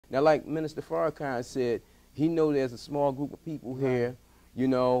Now, like Minister Farrakhan said, he know there's a small group of people here, you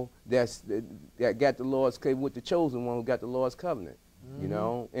know, that got the Lord's covenant, with the chosen one who got the Lord's covenant, you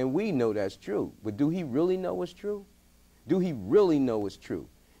know, and we know that's true. But do he really know it's true? Do he really know it's true?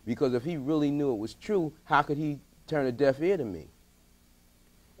 Because if he really knew it was true, how could he turn a deaf ear to me?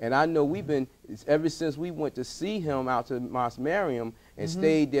 And I know we've been, ever since we went to see him out to Mount Miriam and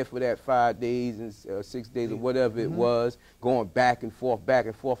stayed there for that 5 days and 6 days or whatever it was, going back and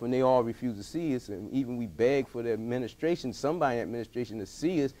forth, and they all refused to see us. And even we begged for the administration, somebody in the administration to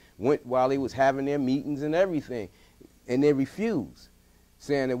see us, went while they was having their meetings and everything. And they refused,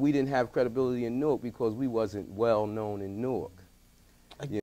 saying that we didn't have credibility in Newark because we wasn't well known in Newark.